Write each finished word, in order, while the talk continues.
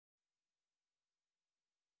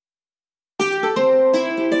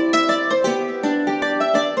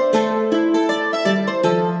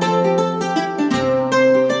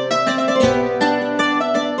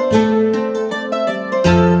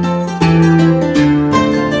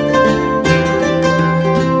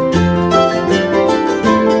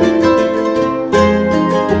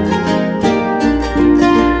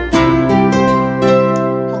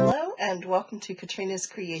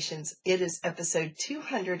Creations. It is episode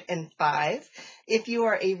 205. If you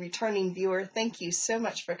are a returning viewer, thank you so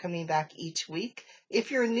much for coming back each week.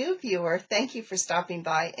 If you're a new viewer, thank you for stopping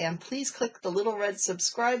by, and please click the little red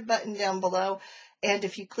subscribe button down below. And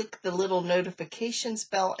if you click the little notifications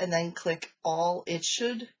bell and then click all, it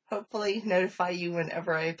should hopefully notify you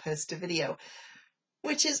whenever I post a video,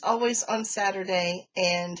 which is always on Saturday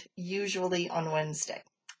and usually on Wednesday.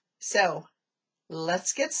 So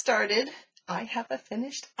let's get started. I have a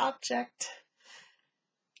finished object.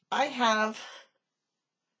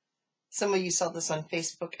 Some of you saw this on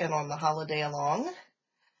Facebook and on the holiday along.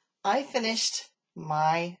 I finished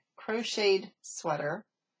my crocheted sweater.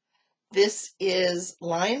 This is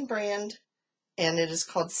Lion brand, and it is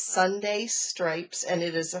called Sunday Stripes, and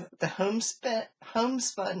it is the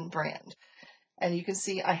homespun brand. And you can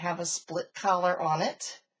see I have a split collar on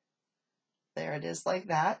it. There it is like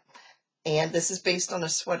that. And this is based on a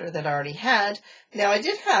sweater that I already had. Now I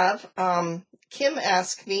did have Kim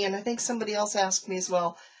ask me, and I think somebody else asked me as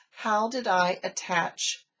well, how did I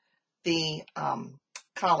attach the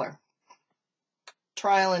collar?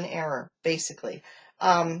 Trial and error, basically.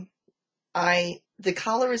 The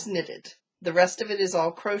collar is knitted. The rest of it is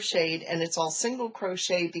all crocheted, and it's all single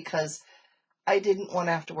crochet because I didn't want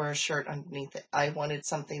to have to wear a shirt underneath it. I wanted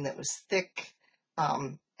something that was thick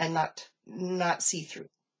and not see-through.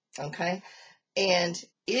 Okay, and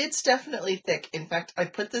it's definitely thick. In fact, I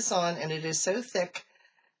put this on, and it is so thick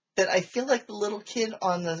that I feel like the little kid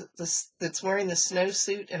on that's wearing the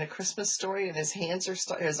snowsuit in A Christmas Story, and his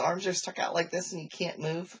arms are stuck out like this, and he can't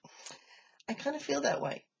move. I kind of feel that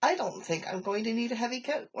way. I don't think I'm going to need a heavy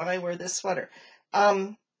coat when I wear this sweater.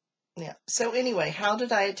 Yeah. So anyway, how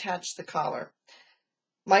did I attach the collar?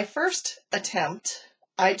 My first attempt,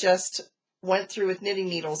 I just went through with knitting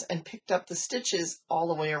needles and picked up the stitches all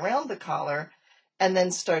the way around the collar and then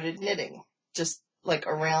started knitting, just like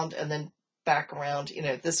around and then back around,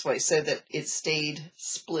 this way, so that it stayed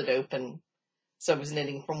split open. So I was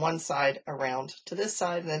knitting from one side around to this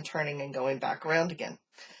side and then turning and going back around again.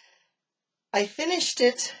 I finished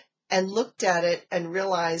it and looked at it and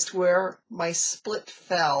realized where my split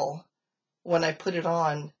fell when I put it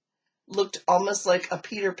on looked almost like a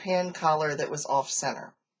Peter Pan collar that was off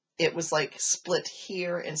center. It was like split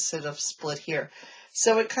here instead of split here.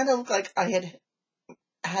 So it kind of looked like I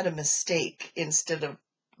had a mistake instead of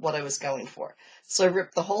what I was going for. So I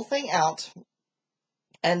ripped the whole thing out,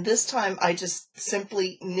 and this time I just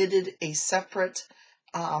simply knitted a separate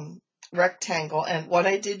rectangle. And what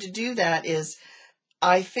I did to do that is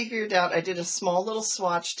I figured out, I did a small little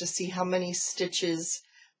swatch to see how many stitches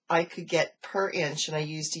I could get per inch, and I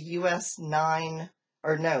used a US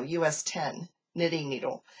 10 knitting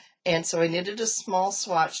needle. And so I knitted a small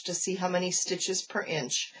swatch to see how many stitches per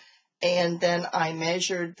inch, and then I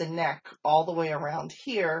measured the neck all the way around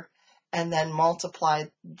here, and then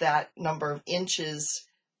multiplied that number of inches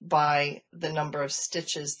by the number of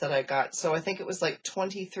stitches that I got. So I think it was like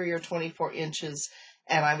 23 or 24 inches,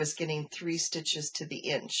 and I was getting 3 stitches to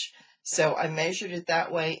the inch. So I measured it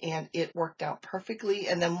that way, and it worked out perfectly.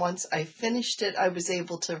 And then once I finished it, I was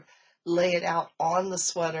able to lay it out on the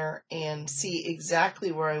sweater and see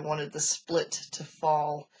exactly where I wanted the split to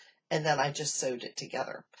fall, and then I just sewed it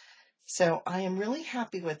together. So I am really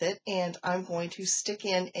happy with it, and I'm going to stick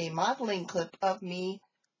in a modeling clip of me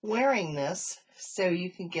wearing this so you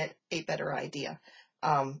can get a better idea.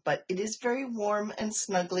 But it is very warm and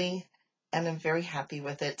snuggly, and I'm very happy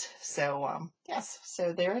with it. So yes,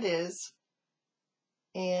 so there it is.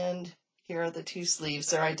 And here are the 2 sleeves.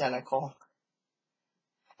 They're identical.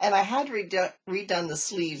 And I had redone the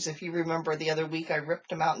sleeves. If you remember the other week, I ripped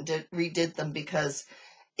them out and redid them because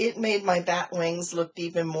it made my bat wings look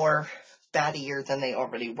even more battier than they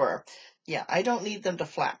already were. Yeah, I don't need them to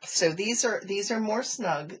flap. So these are more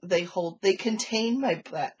snug. They contain my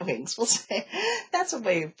bat wings. We'll say that's a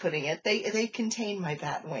way of putting it. They contain my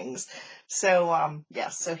bat wings. So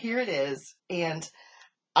yes, so here it is. And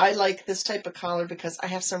I like this type of collar because I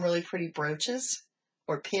have some really pretty brooches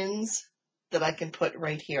or pins that I can put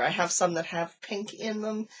right here. I have some that have pink in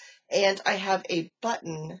them, and I have a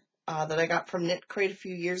button that I got from Knit Crate a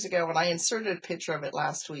few years ago, and I inserted a picture of it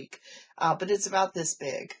last week, but it's about this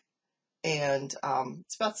big, and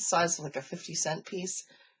it's about the size of like a 50-cent piece,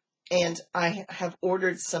 and I have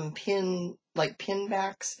ordered some pin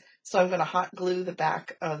backs, so I'm going to hot glue the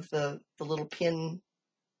back of the little pin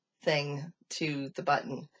thing to the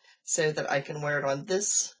button so that I can wear it on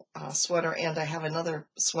this sweater, and I have another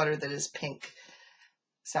sweater that is pink.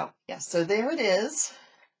 So yeah, so there it is,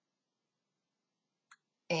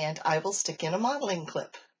 and I will stick in a modeling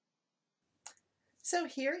clip. So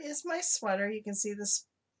here is my sweater. You can see this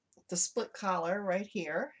the split collar right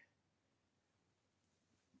here,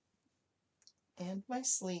 and my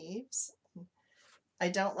sleeves. I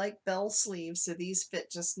don't like bell sleeves, so these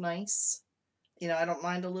fit just nice. You know, I don't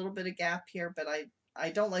mind a little bit of gap here, but I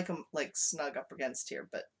don't like them like snug up against here,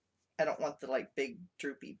 but I don't want the like big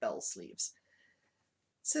droopy bell sleeves.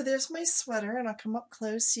 So there's my sweater, and I'll come up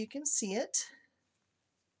close so you can see it.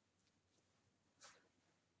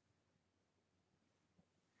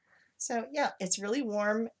 So yeah, it's really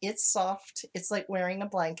warm, it's soft, it's like wearing a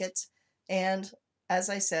blanket, and as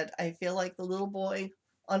I said, I feel like the little boy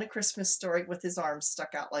on A Christmas Story with his arms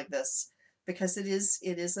stuck out like this, because it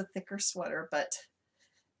is a thicker sweater, but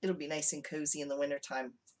it'll be nice and cozy in the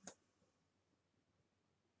wintertime.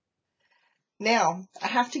 Now, I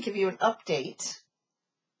have to give you an update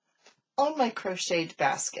on my crocheted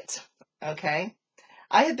basket, okay?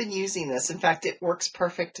 I have been using this. In fact, it works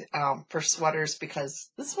perfect for sweaters because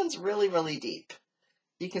this one's really, really deep.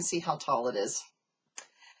 You can see how tall it is.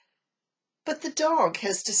 But the dog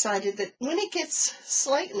has decided that when it gets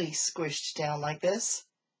slightly squished down like this,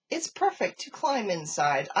 it's perfect to climb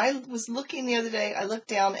inside. I was looking the other day, I looked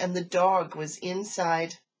down and the dog was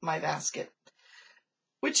inside my basket,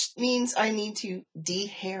 which means I need to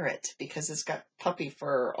de-hair it because it's got puppy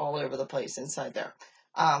fur all over the place inside there.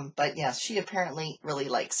 But yes, she apparently really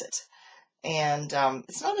likes it. And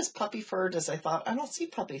it's not as puppy furred as I thought. I don't see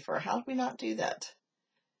puppy fur. How did we not do that?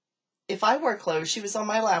 If I wear clothes, she was on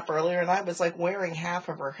my lap earlier and I was like wearing half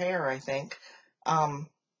of her hair, I think.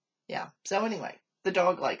 Yeah, so anyway, the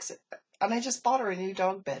dog likes it. And I just bought her a new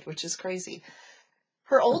dog bed, which is crazy.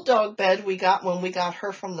 Her old dog bed we got when we got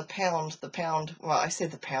her from the pound, well, I say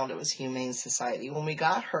the pound, it was Humane Society. When we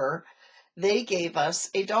got her, they gave us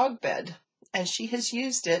a dog bed, and she has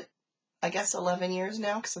used it, I guess 11 years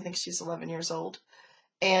now, because I think she's 11 years old.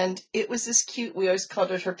 And it was this cute, we always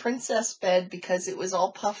called it her princess bed because it was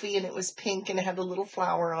all puffy and it was pink and it had a little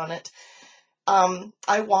flower on it.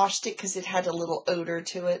 I washed it because it had a little odor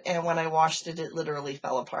to it, and when I washed it, it literally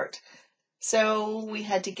fell apart. So we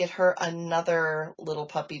had to get her another little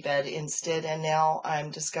puppy bed instead, and now I'm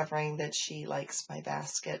discovering that she likes my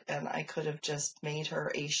basket, and I could have just made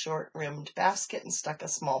her a short-rimmed basket and stuck a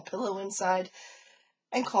small pillow inside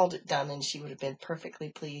and called it done, and she would have been perfectly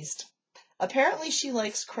pleased. Apparently she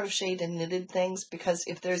likes crocheted and knitted things because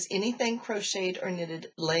if there's anything crocheted or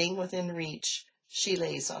knitted laying within reach, she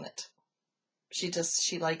lays on it.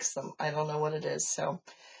 She likes them. I don't know what it is, so...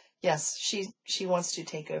 Yes, she wants to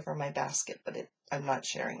take over my basket, but I'm not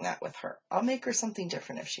sharing that with her. I'll make her something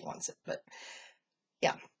different if she wants it, but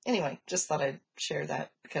yeah. Anyway, just thought I'd share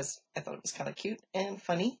that because I thought it was kind of cute and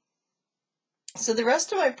funny. So the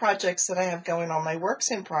rest of my projects that I have going on, my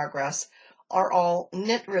works in progress, are all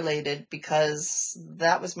knit related because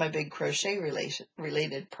that was my big crochet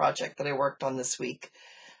related project that I worked on this week.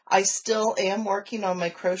 I still am working on my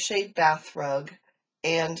crocheted bath rug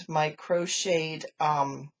and my crocheted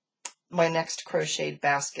my next crocheted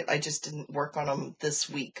basket. I just didn't work on them this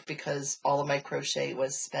week because all of my crochet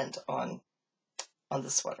was spent on the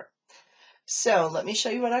sweater. So let me show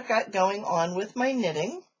you what I've got going on with my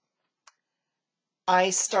knitting. I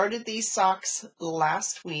started these socks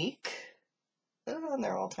last week. Oh, and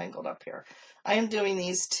they're all tangled up here. I am doing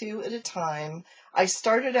these 2 at a time. I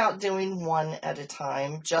started out doing 1 at a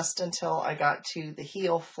time just until I got to the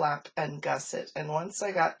heel, flap, and gusset. And once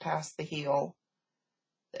I got past the heel,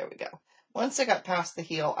 there we go. Once I got past the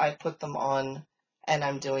heel, I put them on and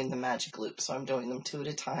I'm doing the magic loop. So I'm doing them 2 at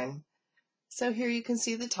a time. So here you can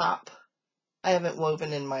see the top. I haven't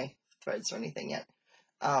woven in my threads or anything yet.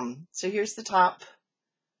 So here's the top.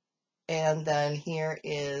 And then here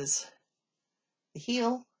is the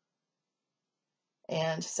heel.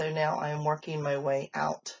 And so now I am working my way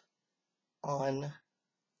out on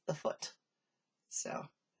the foot. So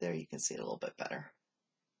there you can see it a little bit better.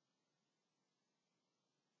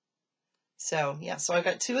 So yeah, so I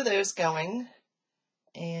got 2 of those going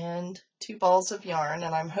and 2 balls of yarn,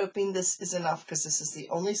 and I'm hoping this is enough because this is the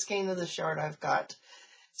only skein of this yarn I've got.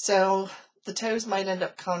 So the toes might end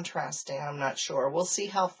up contrasting, I'm not sure. We'll see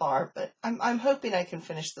how far, but I'm hoping I can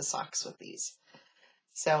finish the socks with these.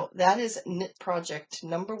 So that is knit project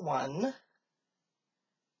number 1.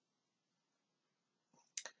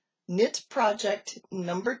 Knit project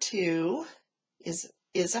number 2 is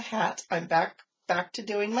a hat. I'm back to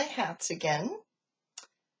doing my hats again.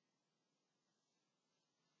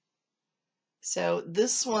 So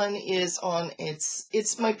this one is on,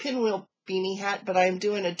 it's my pinwheel beanie hat, but I'm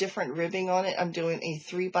doing a different ribbing on it. I'm doing a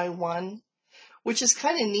 3x1, which is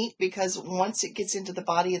kind of neat because once it gets into the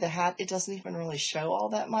body of the hat, it doesn't even really show all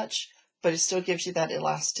that much, but it still gives you that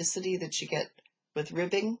elasticity that you get with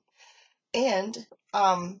ribbing. And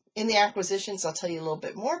in the acquisitions, I'll tell you a little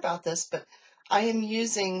bit more about this, but I am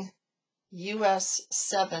using US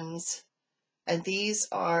 7s, and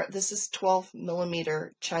this is 12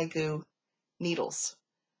 millimeter ChiaoGoo needles.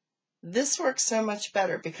 This works so much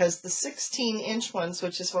better because the 16-inch ones,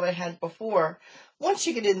 which is what I had before, once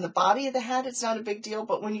you get in the body of the hat, it's not a big deal,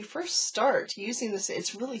 but when you first start using this,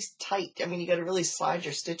 it's really tight. I mean, you got to really slide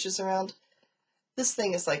your stitches around. This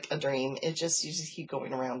thing is like a dream. You just keep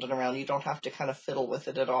going around and around. You don't have to kind of fiddle with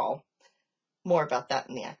it at all. More about that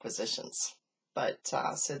in the acquisitions. But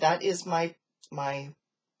so that is my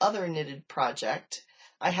other knitted project.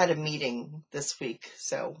 I had a meeting this week,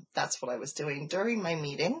 so that's what I was doing during my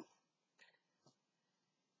meeting.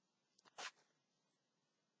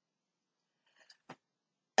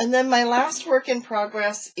 And then my last work in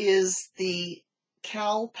progress is the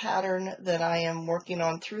cowl pattern that I am working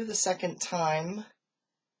on through the second time,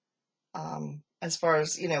 as far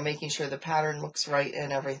as, making sure the pattern looks right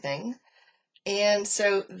and everything. And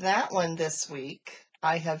so that one this week,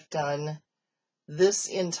 I have done this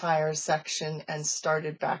entire section and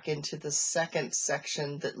started back into the second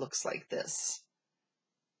section that looks like this.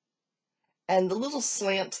 And the little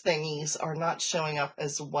slant thingies are not showing up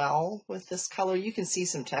as well with this color. You can see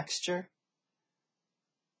some texture,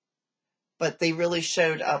 but they really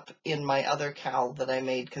showed up in my other cowl that I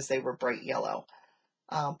made because they were bright yellow.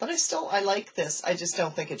 But I like this. I just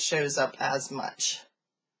don't think it shows up as much.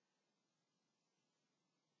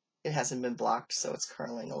 It hasn't been blocked, so it's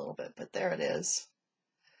curling a little bit, but there it is.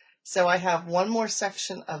 So I have one more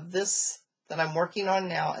section of this that I'm working on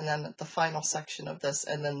now, and then the final section of this,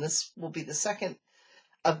 and then this will be the second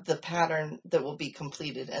of the pattern that will be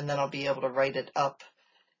completed, and then I'll be able to write it up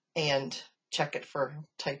and check it for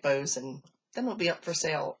typos, and then it'll be up for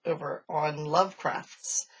sale over on Love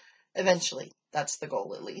Crafts eventually. That's the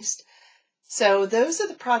goal, at least. So those are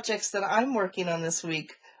the projects that I'm working on this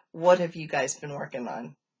week. What have you guys been working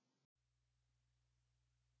on?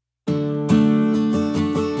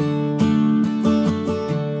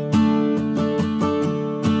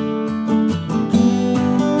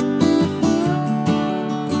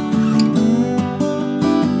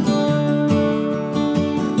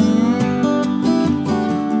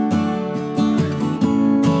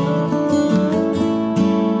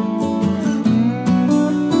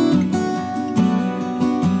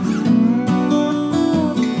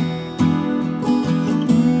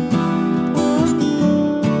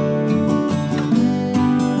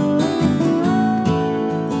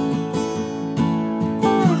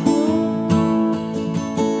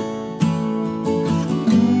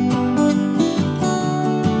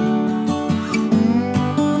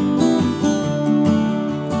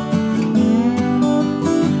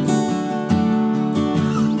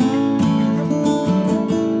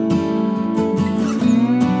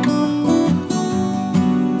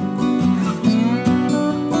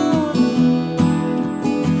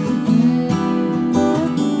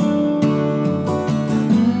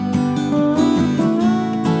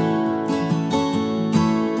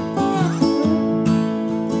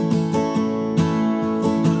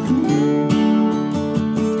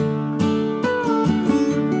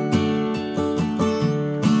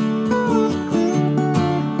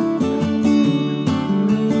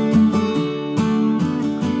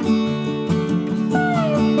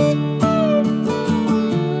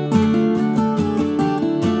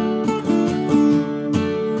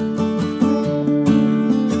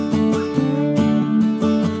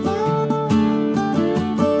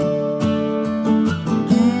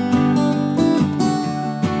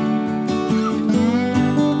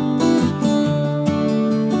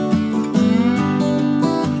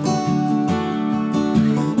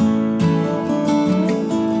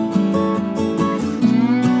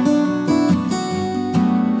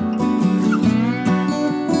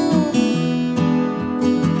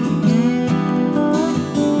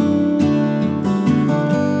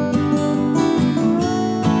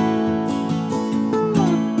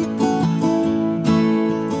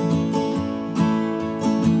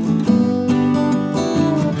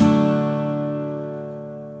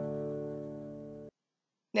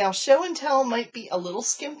 Now, show and tell might be a little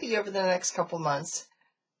skimpy over the next couple months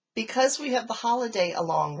because we have the holiday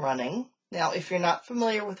along running. Now, if you're not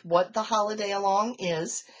familiar with what the holiday along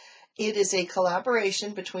is, it is a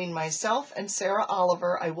collaboration between myself and Sarah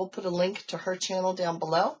Oliver. I will put a link to her channel down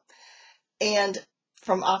below. And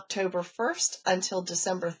from October 1st until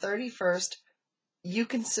December 31st, you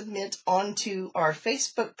can submit onto our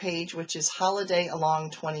Facebook page, which is Holiday Along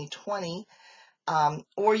 2020.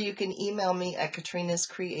 Or you can email me at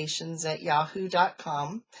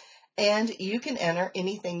KatrinasCreations@yahoo.com, and you can enter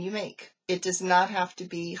anything you make. It does not have to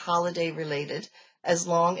be holiday related. as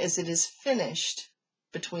long as it is finished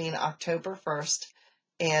between October 1st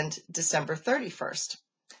and December 31st.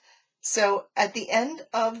 So at the end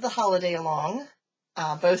of the holiday along,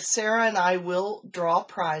 both Sarah and I will draw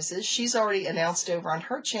prizes. She's already announced over on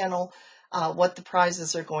her channel what the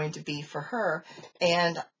prizes are going to be for her,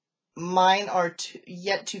 and mine are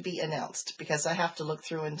yet to be announced because I have to look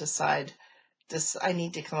through and decide this. I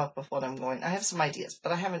need to come up with what I'm going. I have some ideas,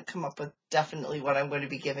 but I haven't come up with definitely what I'm going to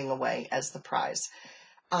be giving away as the prize.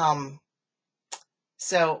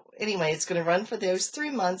 So anyway, it's going to run for those 3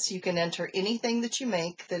 months. You can enter anything that you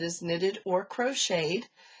make that is knitted or crocheted.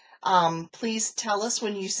 Please tell us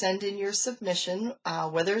when you send in your submission,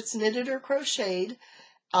 whether it's knitted or crocheted,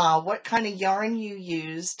 what kind of yarn you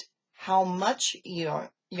used, how much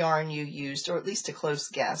yarn you used, or at least a close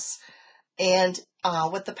guess, and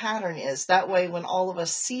what the pattern is. That way, when all of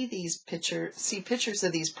us see pictures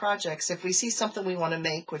of these projects, if we see something we want to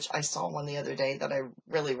make, which I saw one the other day that I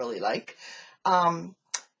really, really like,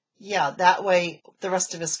 yeah, that way the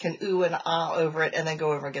rest of us can ooh and ah over it and then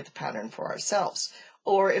go over and get the pattern for ourselves.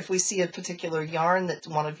 Or if we see a particular yarn that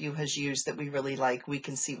one of you has used that we really like, we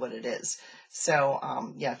can see what it is. So,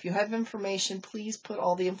 yeah, if you have information, please put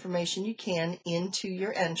all the information you can into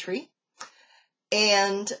your entry.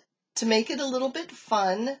 And to make it a little bit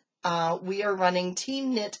fun, we are running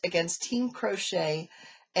Team Knit against Team Crochet,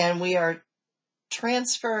 and we are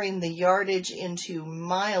transferring the yardage into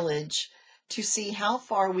mileage to see how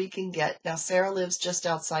far we can get. Now, Sarah lives just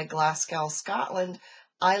outside Glasgow, Scotland.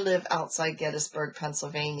 I live outside Gettysburg,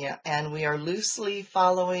 Pennsylvania, and we are loosely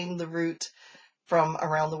following the route from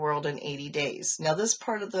around the world in 80 days. Now, this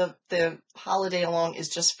part of the holiday along is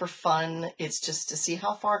just for fun. It's just to see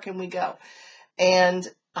how far can we go. And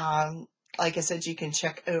like I said, you can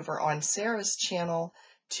check over on Sarah's channel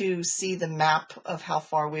to see the map of how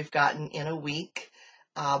far we've gotten in a week.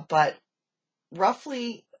 But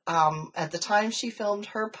roughly, at the time she filmed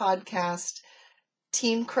her podcast,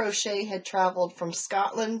 Team Crochet had traveled from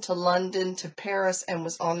Scotland to London to Paris and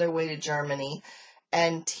was on their way to Germany.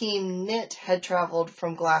 And Team Knit had traveled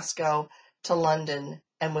from Glasgow to London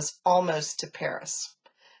and was almost to Paris.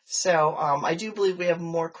 So I do believe we have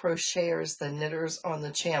more crocheters than knitters on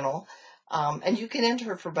the channel. And you can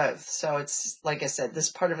enter for both. So it's, like I said, this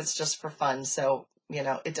part of it's just for fun. So, you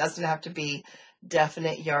know, it doesn't have to be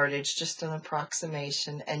definite yardage, just an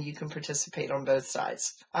approximation, and you can participate on both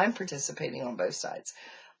sides. I'm participating on both sides.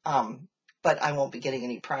 But I won't be getting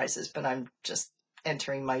any prizes, but I'm just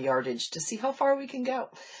entering my yardage to see how far we can go.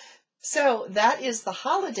 So that is the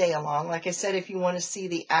holiday along. Like I said, if you want to see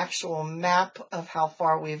the actual map of how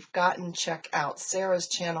far we've gotten, check out Sarah's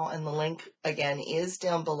channel, and the link again is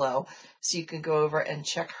down below, so you can go over and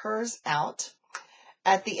check hers out.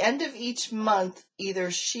 At the end of each month, either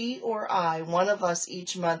she or I, one of us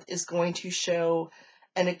each month, is going to show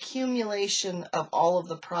an accumulation of all of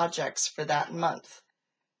the projects for that month.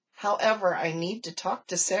 However, I need to talk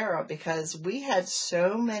to Sarah because we had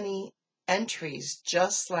so many entries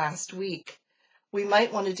just last week. We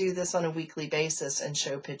might want to do this on a weekly basis and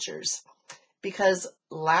show pictures. Because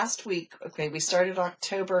last week, okay, we started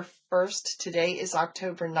October 1st. Today is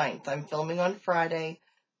October 9th. I'm filming on Friday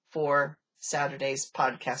for Saturday's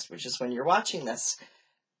podcast, which is when you're watching this.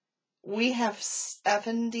 We have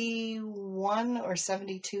 71 or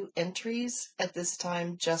 72 entries at this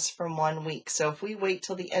time just from 1 week. So if we wait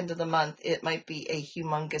till the end of the month, it might be a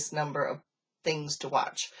humongous number of things to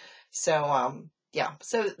watch. So, yeah,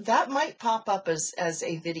 so that might pop up as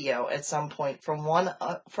a video at some point from one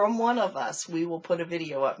of us. We will put a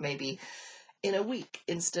video up maybe in a week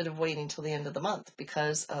instead of waiting till the end of the month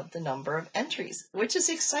because of the number of entries, which is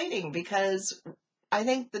exciting because I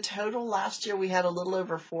think the total last year we had a little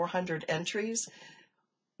over 400 entries.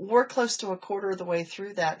 We're close to a quarter of the way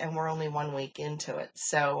through that, and we're only 1 week into it.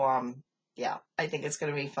 So, yeah, I think it's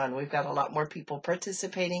going to be fun. We've got a lot more people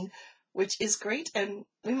participating, which is great, and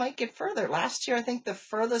we might get further. Last year, I think the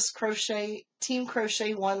furthest Team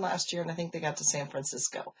Crochet won last year, and I think they got to San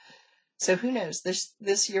Francisco. So who knows?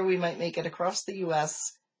 This year we might make it across the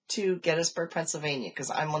U.S. to Gettysburg, Pennsylvania,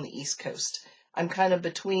 because I'm on the East Coast. I'm kind of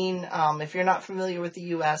between, if you're not familiar with the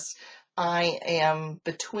U.S., I am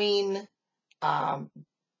between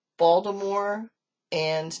Baltimore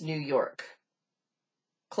and New York,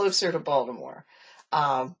 closer to Baltimore.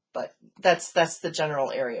 But that's the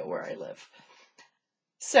general area where I live.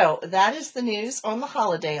 So that is the news on the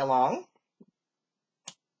holiday along.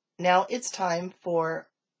 Now it's time for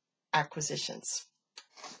acquisitions.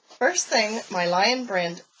 First thing, my Lion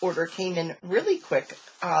brand order came in really quick.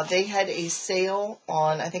 They had a sale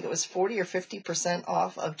on, I think it was 40 or 50%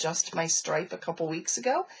 off of Just My Stripe a couple weeks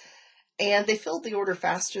ago, and they filled the order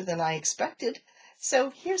faster than I expected.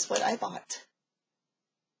 So here's what I bought.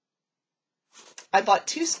 I bought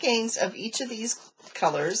 2 skeins of each of these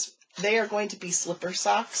colors. They are going to be slipper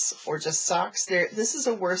socks or just socks. This is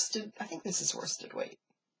a worsted, I think this is worsted weight.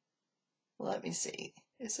 Let me see.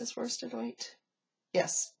 Is this worsted weight?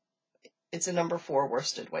 Yes, it's a number 4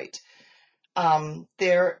 worsted weight.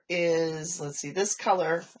 There is, let's see, this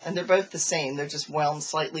color, and they're both the same. They're just wound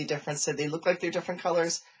slightly different, so they look like they're different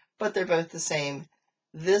colors, but they're both the same.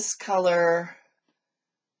 This color,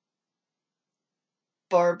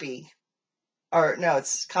 Barbie, or no,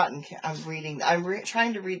 it's cotton. I'm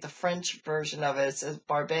trying to read the French version of it. It says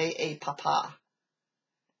Barbie et Papa.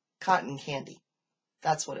 Cotton candy.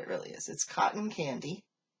 That's what it really is. It's cotton candy.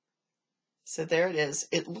 So there it is.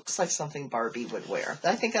 It looks like something Barbie would wear.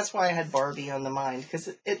 I think that's why I had Barbie on the mind, because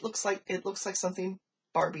it looks like something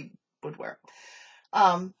Barbie would wear.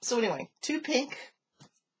 So anyway, 2 pink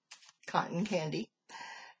cotton candy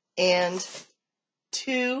and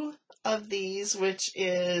 2 of these, which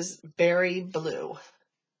is berry blue.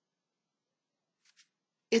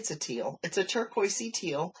 It's a teal. It's a turquoisey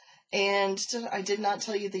teal. And I did not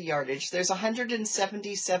tell you the yardage. There's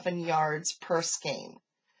 177 yards per skein.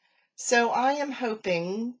 So I am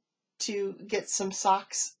hoping to get some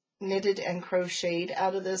socks knitted and crocheted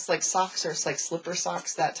out of this, like socks or like slipper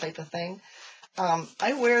socks, that type of thing.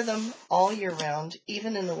 I wear them all year round,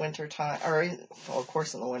 even in the winter time, of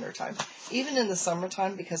course in the winter time, even in the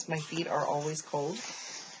summertime, because my feet are always cold.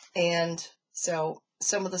 And so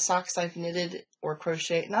some of the socks I've knitted or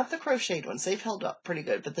crocheted, not the crocheted ones, they've held up pretty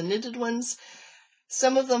good, but the knitted ones,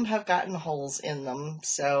 some of them have gotten holes in them,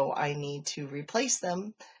 so I need to replace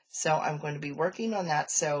them. So I'm going to be working on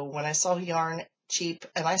that. So when I saw yarn cheap,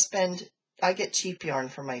 and I get cheap yarn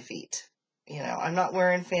for my feet. You know, I'm not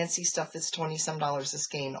wearing fancy stuff that's $20-some a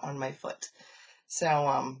skein on my foot.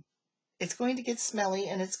 So it's going to get smelly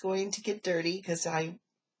and it's going to get dirty, because I'd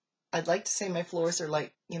like to say my floors are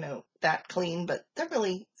like, you know, that clean, but they're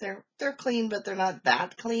clean, but they're not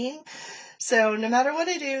that clean. So no matter what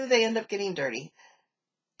I do, they end up getting dirty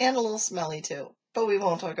and a little smelly too, but we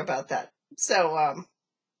won't talk about that. So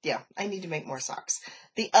yeah, I need to make more socks.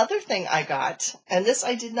 The other thing I got, and this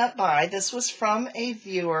I did not buy, this was from a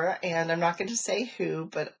viewer, and I'm not going to say who,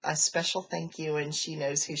 but a special thank you, and she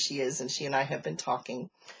knows who she is, and she and I have been talking.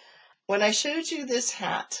 When I showed you this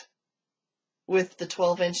hat with the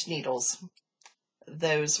 12-inch needles,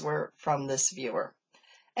 those were from this viewer.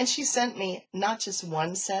 And she sent me not just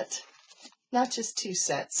 1 set, not just 2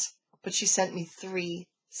 sets, but she sent me 3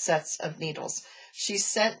 sets of needles. She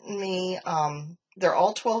sent me, they're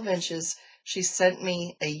all 12 inches. She sent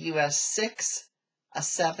me a US 6, a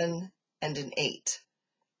 7, and an 8.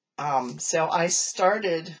 So I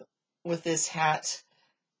started with this hat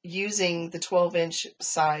using the 12-inch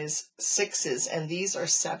size 6s, and these are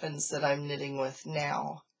 7s that I'm knitting with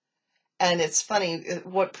now. And it's funny,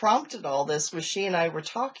 what prompted all this was she and I were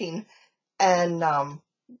talking, and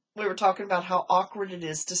we were talking about how awkward it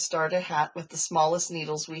is to start a hat with the smallest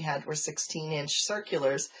needles we had were 16-inch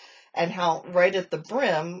circulars, and how right at the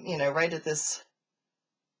brim, you know, right at this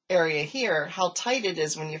area here, how tight it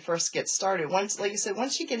is when you first get started. Once, like I said,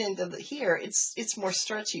 once you get into here, it's more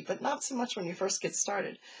stretchy, but not so much when you first get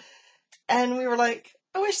started. And we were like,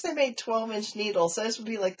 I wish they made 12-inch needles. Those would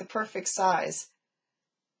be like the perfect size.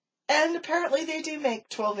 And apparently they do make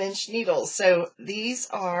 12-inch needles. So these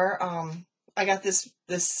are, I got this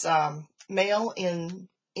mail in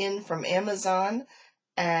from Amazon,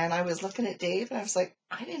 and I was looking at Dave, and I was like,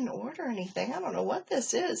 I didn't order anything. I don't know what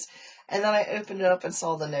this is. And then I opened it up and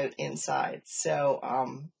saw the note inside. So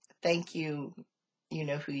thank you. You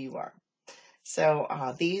know who you are. So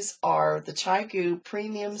these are the ChiaoGoo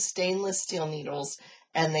premium stainless steel needles,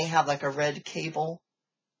 and they have like a red cable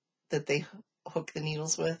that they hook the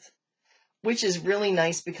needles with, which is really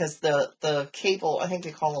nice because the cable, I think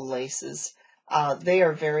they call them laces, they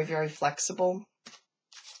are very, very flexible.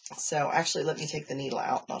 So actually, let me take the needle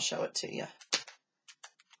out and I'll show it to you.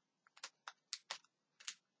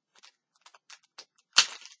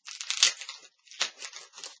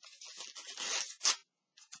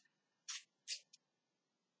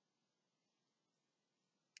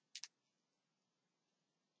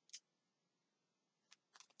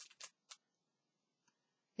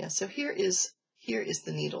 Yeah, so here is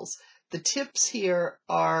the needles. The tips here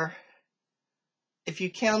are, if you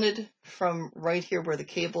counted from right here where the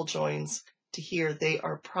cable joins to here, they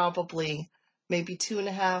are probably maybe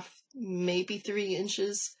 2.5, maybe 3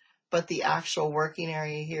 inches, but the actual working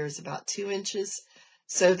area here is about 2 inches,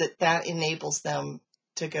 so that enables them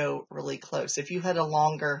to go really close. If you had a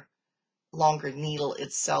longer needle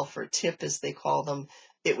itself, or tip as they call them,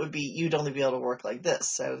 it would be, you'd only be able to work like this.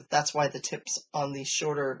 So that's why the tips on these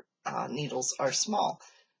shorter needles are small.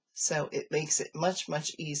 So it makes it much,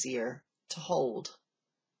 much easier to hold.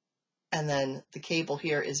 And then the cable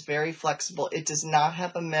here is very flexible. It does not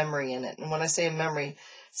have a memory in it. And when I say a memory,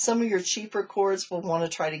 some of your cheaper cords will want to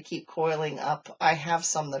try to keep coiling up. I have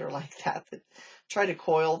some that are like that try to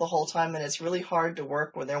coil the whole time, and it's really hard to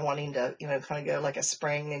work when they're wanting to, you know, kind of go like a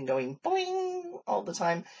spring and going boing all the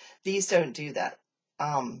time. These don't do that.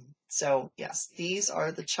 So yes, these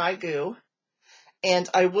are the ChiaoGoo, and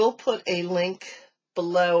I will put a link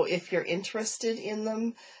below if you're interested in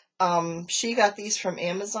them. She got these from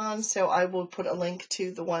Amazon, so I will put a link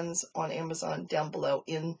to the ones on Amazon down below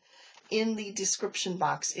in the description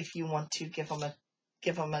box if you want to give them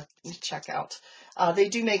a check out. They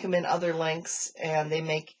do make them in other lengths, and they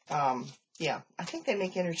make, yeah, I think they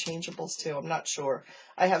make interchangeables too. I'm not sure.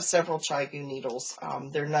 I have several ChiaoGoo needles.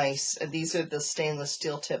 They're nice. And these are the stainless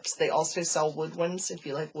steel tips. They also sell wood ones if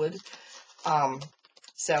you like wood.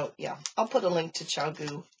 So yeah, I'll put a link to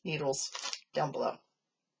ChiaoGoo needles down below.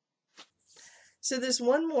 So there's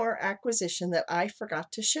one more acquisition that I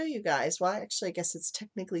forgot to show you guys. Well, actually, I guess it's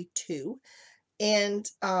technically two. And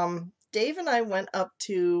Dave and I went up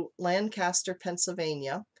to Lancaster,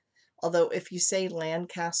 Pennsylvania. Although if you say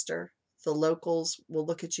Lancaster, the locals will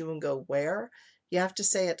look at you and go, where? You have to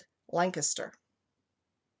say it Lancaster.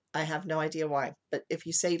 I have no idea why, but if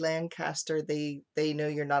you say Lancaster, they know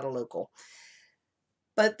you're not a local.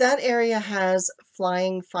 But that area has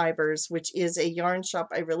Flying Fibers, which is a yarn shop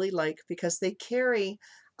I really like because they carry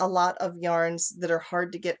a lot of yarns that are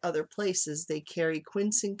hard to get other places. They carry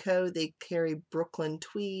Quince & Co., they carry Brooklyn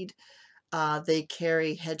Tweed, they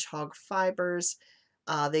carry Hedgehog Fibers,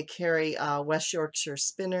 they carry West Yorkshire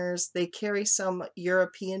Spinners, they carry some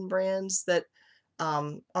European brands that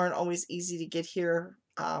aren't always easy to get here,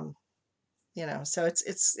 you know, so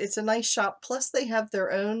it's a nice shop. Plus they have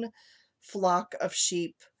their own flock of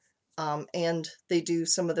sheep, and they do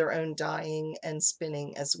some of their own dyeing and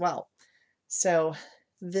spinning as well. So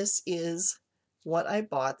this is what I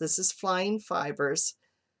bought. This is Flying Fibers.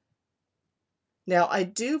 Now I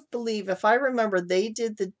do believe, if I remember, they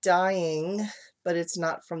did the dyeing, but it's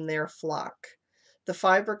not from their flock. The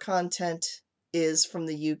fiber content is from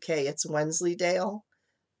the UK. It's Wensleydale.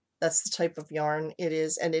 That's the type of yarn it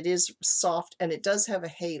is, and it is soft, and it does have a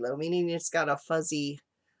halo, meaning it's got a fuzzy,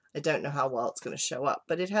 I don't know how well it's going to show up,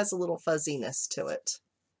 but it has a little fuzziness to it.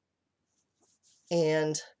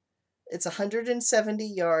 And it's 170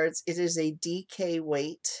 yards. It is a DK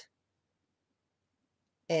weight.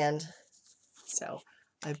 And so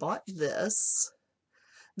I bought this.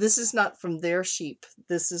 This is not from their sheep.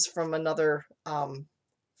 This is from another,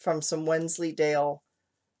 from some Wensleydale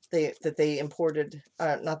that they imported,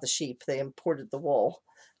 not the sheep, they imported the wool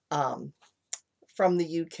from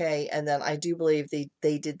the UK, and then I do believe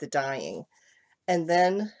they did the dyeing. And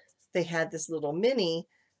then they had this little mini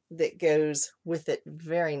that goes with it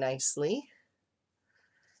very nicely.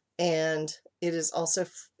 And it is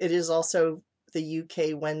also the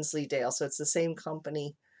UK Wensleydale, so it's the same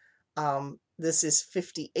company. This is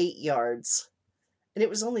 58 yards, and it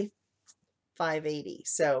was only $5.80,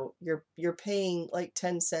 so you're paying like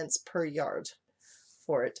 10 cents per yard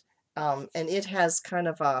for it. And it has kind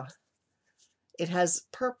of a, it has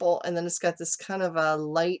purple, and then it's got this kind of a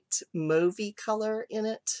light mauvey color in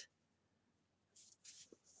it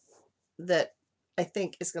that I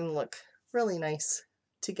think is going to look really nice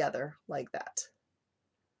together like that.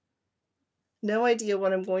 No idea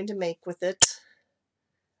what I'm going to make with it.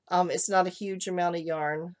 It's not a huge amount of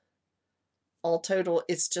yarn. All total,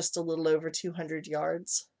 it's just a little over 200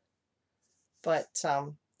 yards. But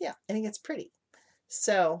yeah, I think it's pretty.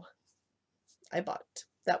 So I bought it.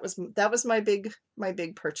 That was my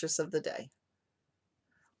big purchase of the day.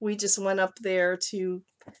 We just went up there to,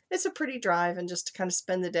 it's a pretty drive, and just to kind of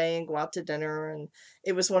spend the day and go out to dinner, and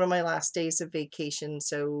it was one of my last days of vacation,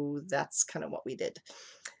 so that's kind of what we did.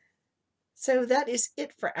 So that is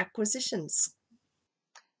it for acquisitions.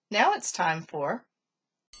 Now it's time for,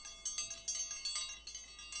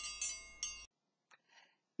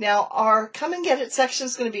 now our Come and Get It section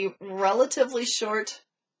is going to be relatively short,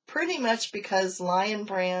 pretty much because Lion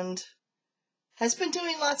Brand has been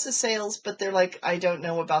doing lots of sales, but they're like, I don't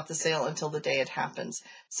know about the sale until the day it happens.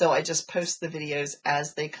 So I just post the videos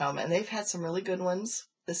as they come, and they've had some really good ones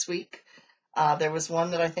this week. There was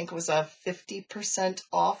one that I think was a 50%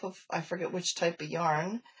 off of, I forget which type of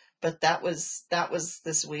yarn, but that was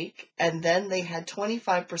this week. And then they had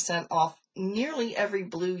 25% off nearly every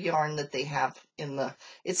blue yarn that they have in the,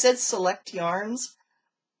 it said select yarns,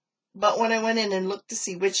 But when I went in and looked to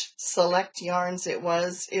see which select yarns it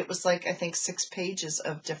was like, I think 6 pages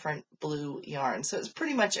of different blue yarn. So it's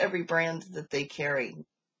pretty much every brand that they carry,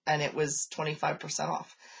 and it was 25%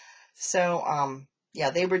 off. So,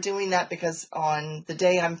 yeah, they were doing that because on the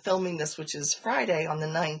day I'm filming this, which is Friday on the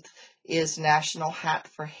 9th, is National Hat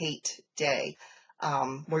for Hate Day,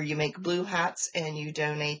 where you make blue hats and you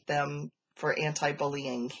donate them for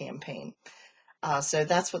anti-bullying campaign. So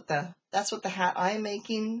that's what the hat I'm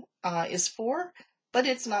making is for, but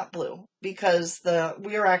it's not blue because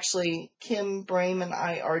Kim Brame and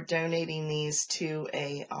I are donating these to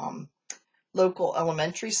a local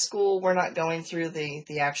elementary school. We're not going through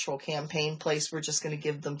the actual campaign place. We're just going to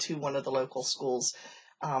give them to one of the local schools,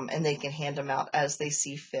 and they can hand them out as they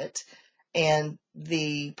see fit. And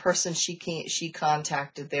the person she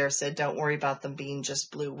contacted there said, don't worry about them being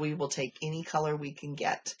just blue. We will take any color we can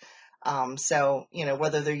get. So,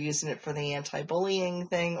 whether they're using it for the anti-bullying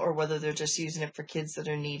thing or whether they're just using it for kids that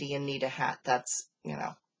are needy and need a hat, that's,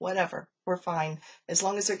 whatever. We're fine as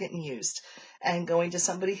long as they're getting used and going to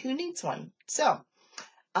somebody who needs one. So,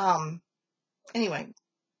 anyway,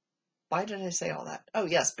 why did I say all that? Oh,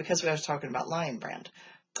 yes, because we were talking about Lion Brand.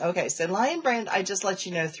 Okay, so Lion Brand, I just let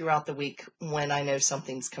you know throughout the week when I know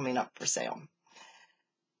something's coming up for sale.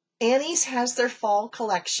 Annie's has their fall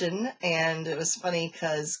collection, and it was funny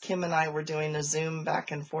because Kim and I were doing a Zoom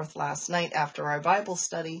back and forth last night after our Bible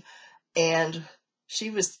study, and she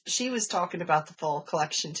was talking about the fall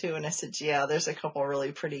collection too, and I said, yeah, there's a couple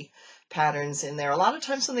really pretty patterns in there. A lot of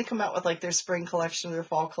times when they come out with like their spring collection or their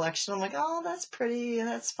fall collection, I'm like, oh, that's pretty,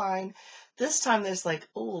 that's fine. This time there's like,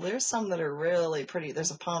 oh, there's some that are really pretty.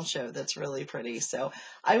 There's a poncho that's really pretty. So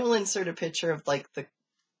I will insert a picture of like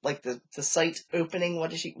the site opening,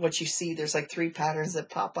 what you see. There's like 3 patterns that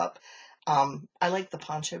pop up. I like the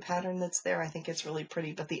poncho pattern that's there. I think it's really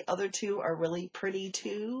pretty, but the other 2 are really pretty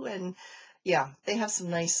too. And yeah, they have some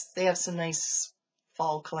nice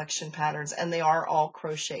fall collection patterns, and they are all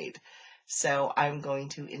crocheted. So I'm going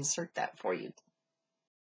to insert that for you.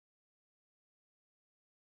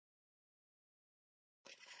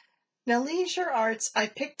 Now, Leisure Arts, I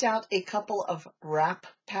picked out a couple of wrap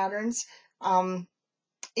patterns.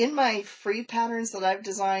 In my free patterns that I've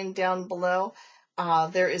designed down below,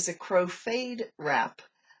 there is a crocheted wrap,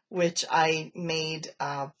 which I made,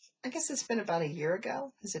 I guess it's been about a year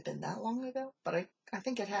ago. Has it been that long ago? But I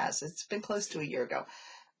think it has. It's been close to a year ago.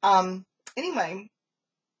 Anyway,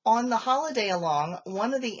 on the holiday along,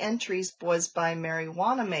 one of the entries was by Mary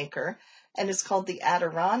Wanamaker, and it's called the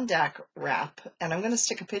Adirondack Wrap. And I'm going to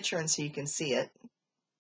stick a picture in so you can see it.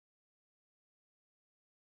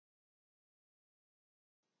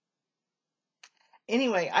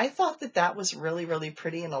 Anyway, I thought that was really, really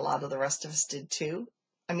pretty, and a lot of the rest of us did too.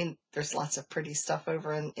 I mean, there's lots of pretty stuff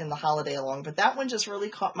over in the holiday along, but that one just really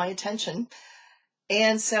caught my attention.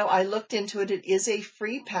 And so I looked into it. It is a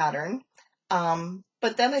free pattern.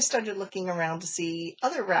 But then I started looking around to see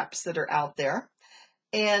other wraps that are out there.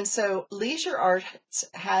 And so Leisure Arts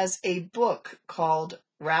has a book called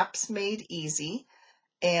Wraps Made Easy,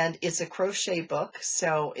 and it's a crochet book.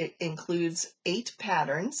 So it includes 8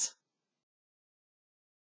 patterns.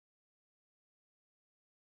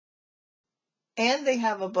 And they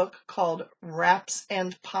have a book called Wraps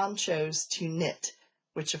and Ponchos to Knit,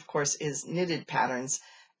 which of course is knitted patterns.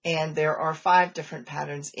 And there are 5 different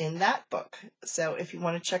patterns in that book. So if you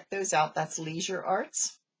want to check those out, that's Leisure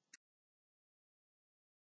Arts.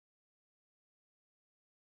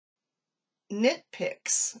 Knit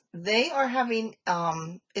Picks, they are having,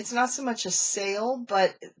 it's not so much a sale,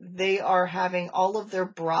 but they are having all of their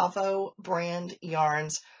Bravo brand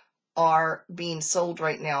yarns are being sold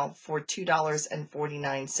right now for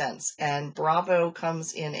 $2.49. And Bravo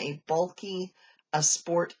comes in a bulky, a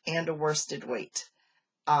sport, and a worsted weight.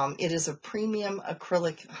 It is a premium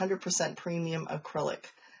acrylic, 100% premium acrylic.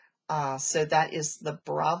 So that is the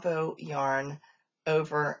Bravo yarn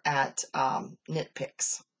over at Knit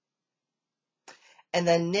Picks. And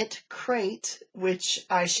then Knit Crate, which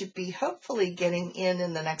I should be hopefully getting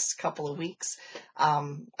in the next couple of weeks.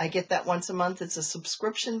 I get that once a month. It's a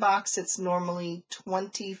subscription box. It's normally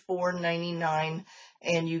 $24.99,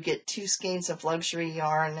 and you get 2 skeins of luxury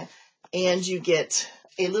yarn, and you get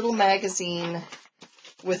a little magazine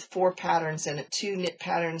with 4 patterns in it, 2 knit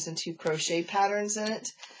patterns and 2 crochet patterns in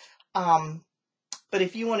it. But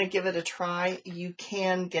if you want to give it a try, you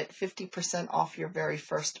can get 50% off your very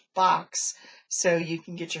first box. So you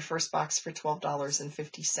can get your first box for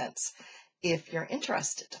 $12.50 if you're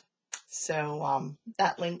interested. So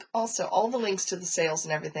that link also, all the links to the sales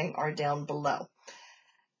and everything are down below.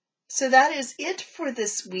 So that is it for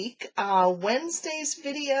this week. Wednesday's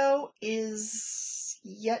video is,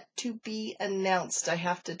 yet to be announced. I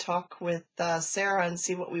have to talk with Sarah and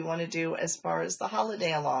see what we want to do as far as the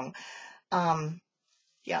holiday along.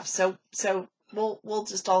 Yeah, so we'll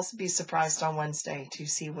just also be surprised on Wednesday to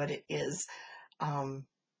see what it is.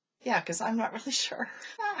 Yeah, because I'm not really sure.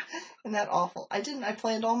 Isn't that awful? I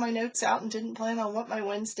planned all my notes out and didn't plan on what my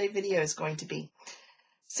Wednesday video is going to be.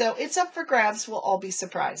 So it's up for grabs. We'll all be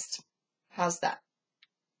surprised. How's that?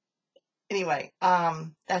 Anyway,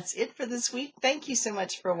 that's it for this week. Thank you so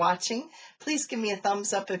much for watching. Please give me a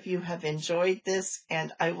thumbs up if you have enjoyed this,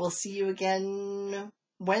 and I will see you again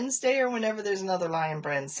Wednesday or whenever there's another Lion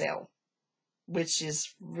Brand sale, which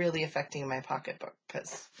is really affecting my pocketbook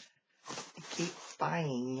because I keep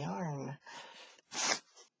buying yarn.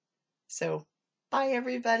 So, bye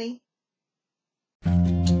everybody.